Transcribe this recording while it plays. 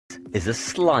is a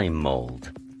slime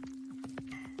mold.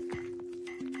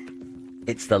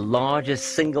 It's the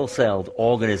largest single-celled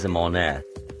organism on Earth,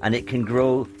 and it can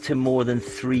grow to more than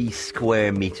 3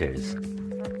 square meters.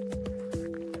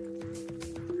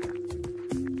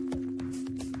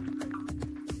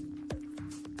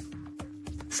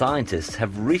 Scientists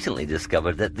have recently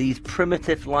discovered that these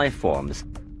primitive life forms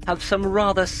have some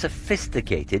rather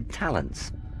sophisticated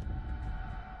talents.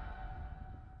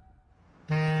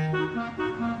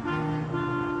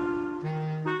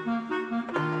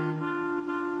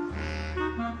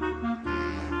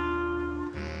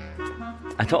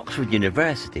 At Oxford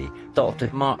University,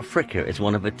 Dr. Mark Fricker is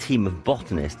one of a team of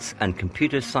botanists and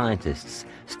computer scientists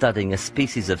studying a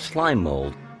species of slime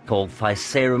mold called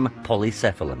Physarum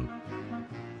polycephalum.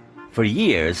 For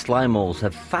years, slime molds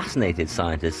have fascinated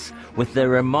scientists with their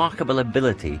remarkable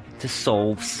ability to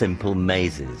solve simple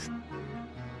mazes.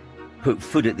 Put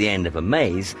food at the end of a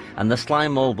maze, and the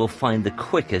slime mold will find the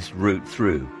quickest route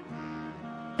through.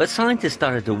 But scientists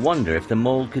started to wonder if the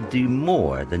mold could do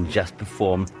more than just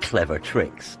perform clever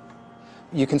tricks.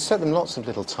 You can set them lots of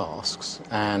little tasks,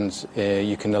 and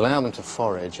you can allow them to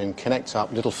forage and connect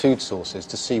up little food sources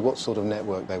to see what sort of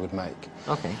network they would make.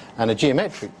 Okay. And a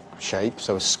geometric shape,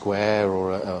 so a square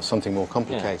or something more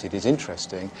complicated, is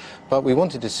interesting, but we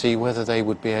wanted to see whether they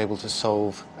would be able to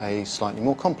solve a slightly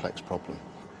more complex problem.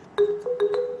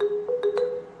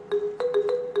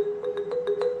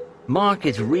 Mark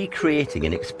is recreating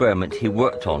an experiment he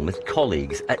worked on with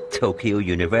colleagues at Tokyo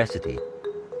University.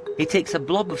 He takes a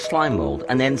blob of slime mold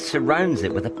and then surrounds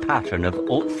it with a pattern of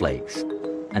oat flakes,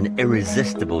 an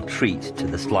irresistible treat to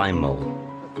the slime mold.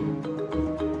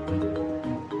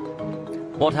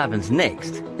 What happens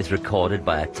next is recorded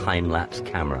by a time-lapse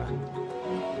camera.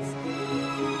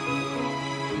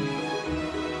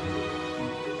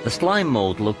 The slime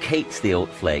mold locates the oat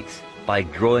flakes by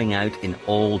growing out in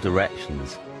all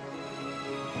directions.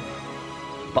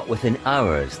 But within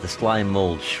hours, the slime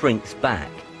mold shrinks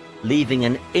back, leaving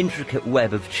an intricate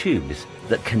web of tubes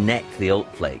that connect the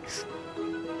oat flakes.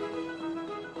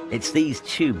 It's these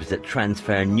tubes that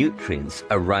transfer nutrients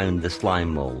around the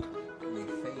slime mold.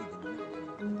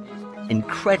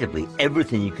 Incredibly,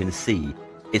 everything you can see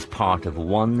is part of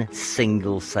one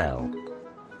single cell.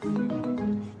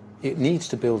 It needs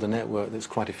to build a network that's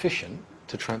quite efficient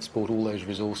to transport all those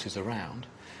resources around.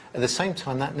 At the same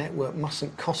time, that network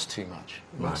mustn't cost too much.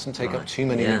 It mustn't take up too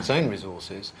many of its own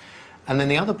resources. And then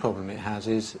the other problem it has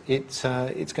is it's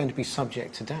going to be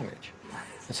subject to damage.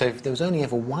 And so if there was only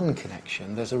ever one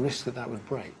connection, there's a risk that that would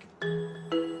break.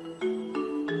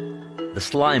 The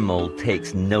slime mold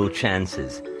takes no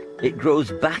chances. It grows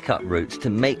backup routes to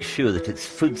make sure that its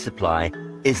food supply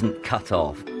isn't cut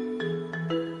off.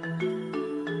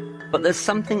 But there's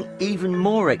something even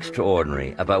more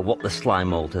extraordinary about what the slime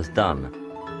mold has done.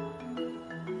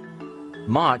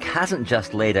 Mark hasn't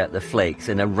just laid out the flakes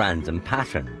in a random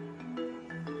pattern.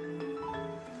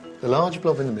 The large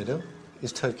blob in the middle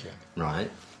is Tokyo. Right.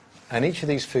 And each of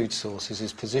these food sources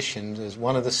is positioned as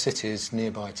one of the cities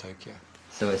nearby Tokyo.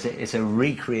 So it's a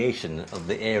recreation of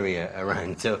the area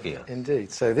around Tokyo.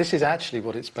 Indeed. So this is actually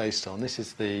what it's based on. This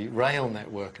is the rail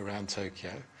network around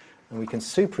Tokyo. And we can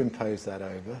superimpose that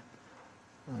over.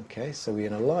 Okay, so we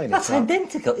can align it up. That's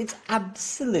identical. It's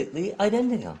absolutely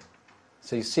identical.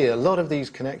 So you see a lot of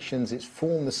these connections, it's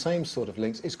formed the same sort of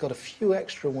links. It's got a few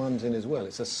extra ones in as well.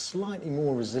 It's a slightly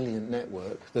more resilient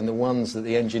network than the ones that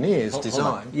the engineers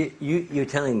designed. You're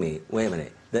telling me, wait a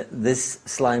minute, that this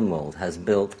slime mold has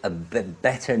built a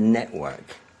better network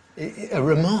a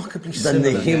remarkably than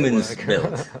similar the humans network.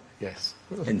 built. Yes.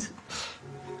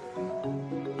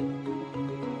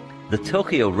 The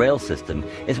Tokyo rail system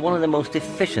is one of the most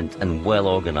efficient and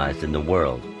well-organized in the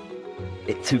world.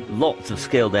 It took lots of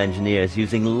skilled engineers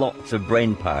using lots of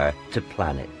brain power to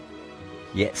plan it.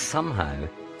 Yet somehow,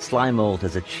 slime mold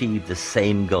has achieved the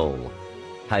same goal: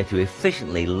 how to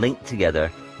efficiently link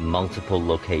together multiple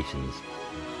locations.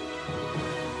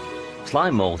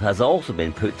 Slime mold has also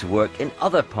been put to work in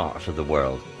other parts of the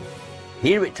world.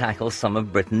 Here it tackles some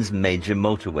of Britain's major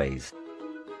motorways.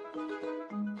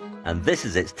 And this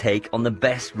is its take on the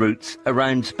best routes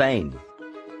around Spain.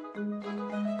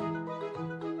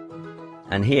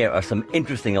 And here are some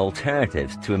interesting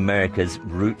alternatives to America's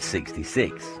Route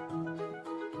 66.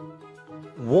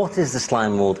 What is the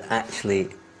slime mold actually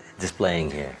displaying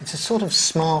here? It's a sort of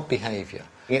smart behaviour.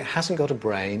 It hasn't got a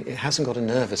brain, it hasn't got a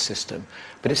nervous system,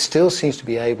 but it still seems to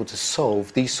be able to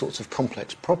solve these sorts of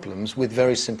complex problems with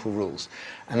very simple rules.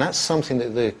 And that's something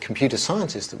that the computer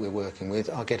scientists that we're working with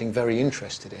are getting very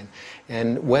interested in,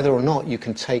 and whether or not you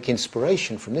can take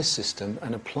inspiration from this system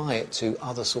and apply it to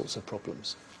other sorts of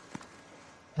problems.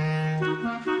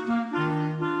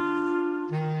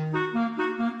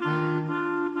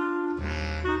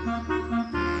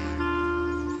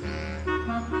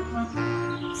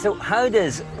 So how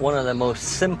does one of the most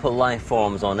simple life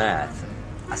forms on Earth,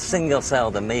 a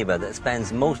single-celled amoeba that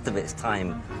spends most of its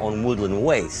time on woodland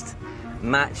waste,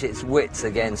 match its wits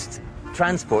against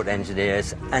transport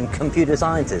engineers and computer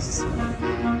scientists?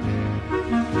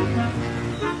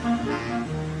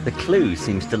 The clue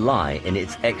seems to lie in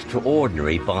its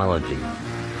extraordinary biology.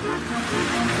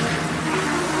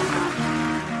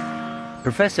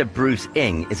 Professor Bruce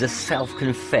Ing is a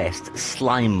self-confessed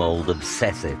slime mold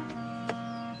obsessive.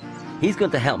 He's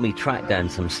going to help me track down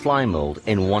some slime mold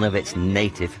in one of its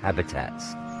native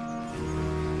habitats.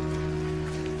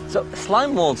 So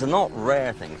slime molds are not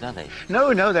rare things, are they?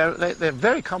 No, no, they're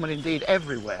very common indeed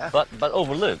everywhere. But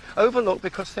overlooked? Overlooked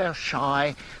because they're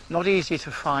shy, not easy to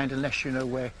find unless you know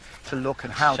where to look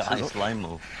and how to look. Shy slime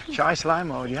mold. Shy slime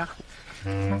mold, yeah.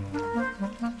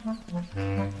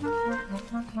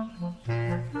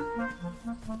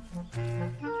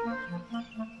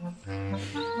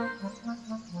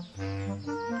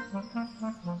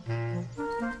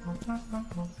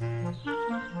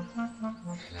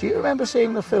 Do you remember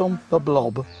seeing the film The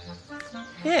Blob?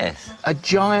 Yes. A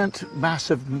giant mass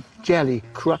of jelly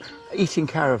eating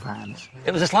caravans.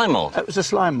 It was a slime mold? It was a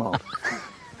slime mold.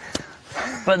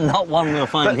 But not one we'll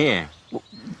find here?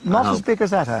 Not as big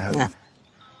as that, I hope.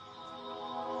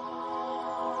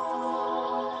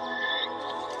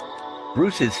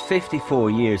 Bruce's 54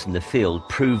 years in the field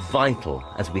prove vital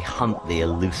as we hunt the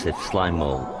elusive slime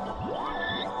mold.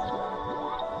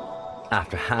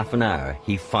 After half an hour,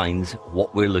 he finds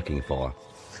what we're looking for.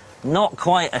 Not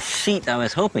quite a sheet I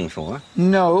was hoping for.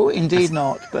 No, indeed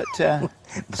not, but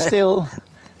still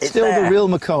the real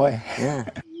McCoy. Yeah.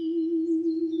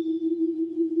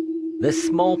 This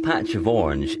small patch of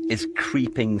orange is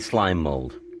creeping slime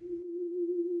mold.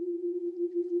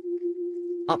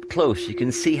 Up close, you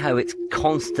can see how it's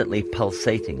constantly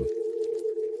pulsating.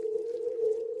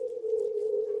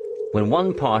 When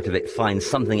one part of it finds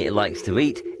something it likes to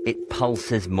eat, it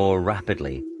pulses more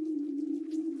rapidly.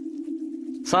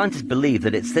 Scientists believe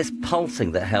that it's this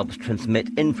pulsing that helps transmit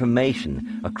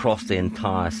information across the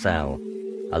entire cell,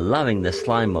 allowing the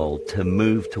slime mold to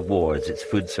move towards its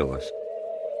food source.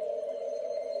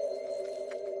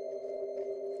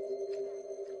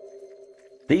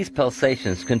 These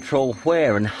pulsations control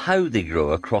where and how they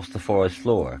grow across the forest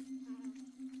floor,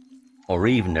 or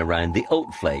even around the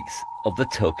oat flakes of the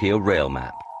Tokyo rail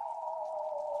map.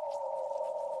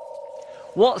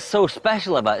 What's so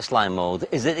special about slime mold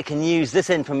is that it can use this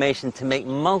information to make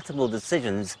multiple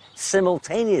decisions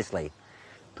simultaneously.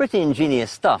 Pretty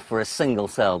ingenious stuff for a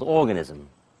single-celled organism.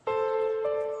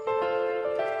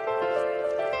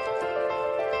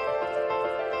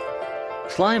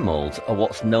 Slime molds are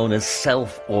what's known as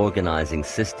self-organizing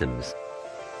systems.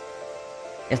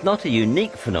 It's not a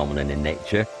unique phenomenon in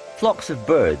nature. Flocks of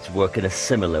birds work in a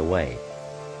similar way.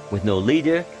 With no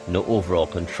leader, no overall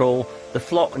control, the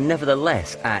flock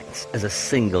nevertheless acts as a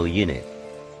single unit.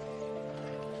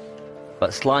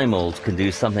 But slime molds can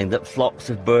do something that flocks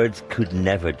of birds could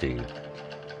never do.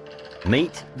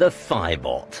 Meet the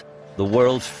Phibot, the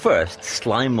world's first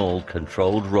slime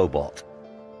mold-controlled robot.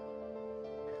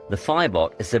 The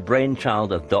Phibot is the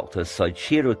brainchild of Dr.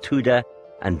 Soichiro Tuda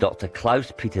and Dr.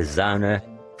 Klaus-Peter Zauner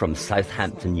from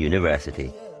Southampton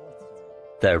University.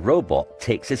 Their robot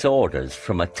takes its orders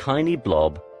from a tiny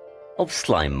blob of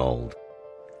slime mold.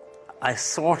 I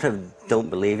sort of don't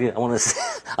believe you. I want to see,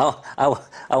 I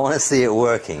want to see it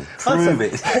working. Prove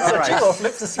it. All right,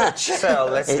 flip the switch. So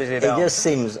let's spit it out. It just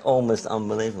seems almost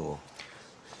unbelievable.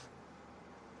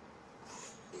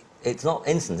 It's not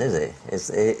instant, is it?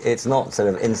 It's not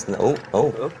sort of instant.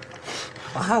 Oh.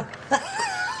 Wow.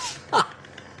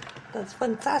 That's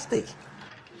fantastic.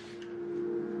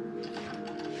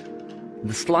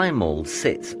 The slime mold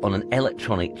sits on an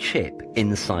electronic chip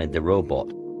inside the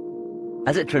robot.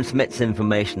 As it transmits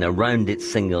information around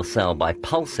its single cell by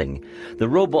pulsing, the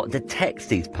robot detects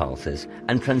these pulses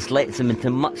and translates them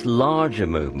into much larger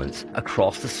movements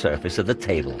across the surface of the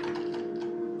table.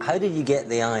 How did you get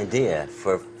the idea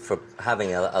for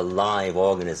having a live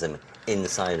organism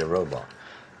inside a robot?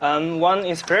 One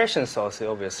inspiration source,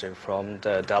 obviously, from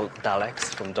the Daleks,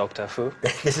 from Doctor Who.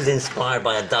 This is inspired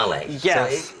by a Dalek?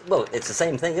 Yes. So it's the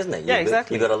same thing, isn't it? Yeah,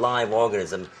 exactly. You've got a live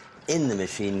organism in the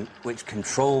machine which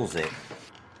controls it.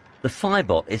 The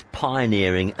Phibot is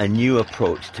pioneering a new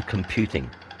approach to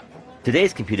computing.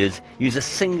 Today's computers use a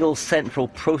single central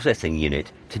processing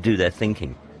unit to do their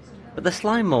thinking. But the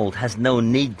slime mold has no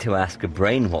need to ask a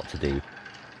brain what to do.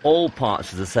 All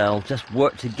parts of the cell just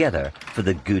work together for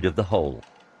the good of the whole.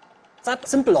 That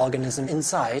simple organism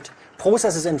inside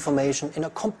processes information in a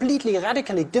completely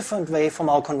radically different way from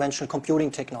our conventional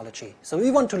computing technology. So we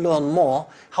want to learn more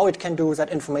how it can do that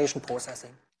information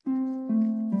processing.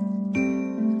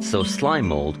 So slime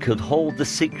mold could hold the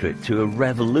secret to a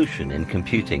revolution in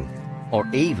computing, or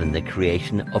even the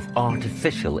creation of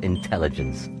artificial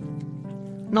intelligence.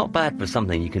 Not bad for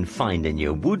something you can find in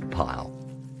your wood pile.